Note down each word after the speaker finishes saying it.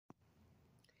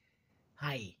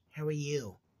Hi, how are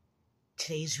you?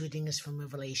 Today's reading is from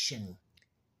Revelation,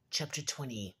 chapter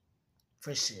 20,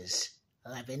 verses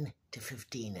 11 to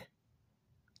 15.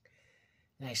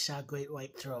 And I saw a great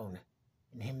white throne,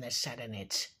 and him that sat on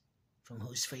it, from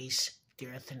whose face the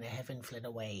earth and the heaven fled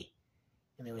away,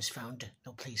 and there was found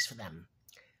no place for them.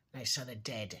 And I saw the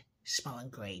dead, small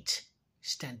and great,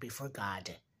 stand before God,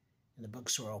 and the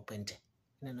books were opened,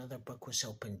 and another book was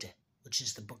opened, which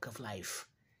is the book of life.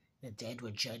 And the dead were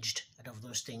judged out of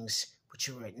those things which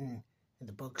were written in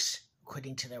the books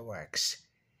according to their works.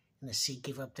 And the sea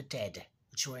gave up the dead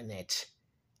which were in it,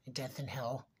 and death and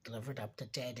hell delivered up the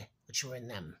dead which were in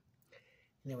them.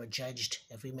 And they were judged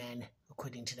every man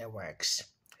according to their works.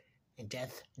 And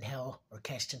death and hell were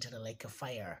cast into the lake of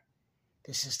fire.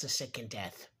 This is the second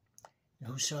death. And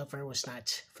whosoever was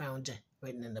not found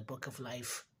written in the book of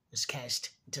life was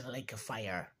cast into the lake of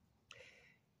fire.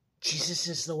 Jesus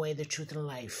is the way, the truth, and the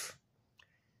life.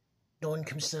 No one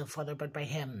comes to the Father but by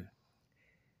him.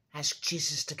 Ask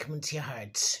Jesus to come into your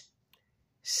hearts.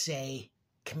 Say,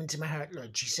 "Come into my heart,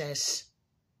 Lord Jesus."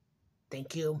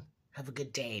 Thank you. Have a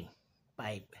good day.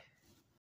 Bye.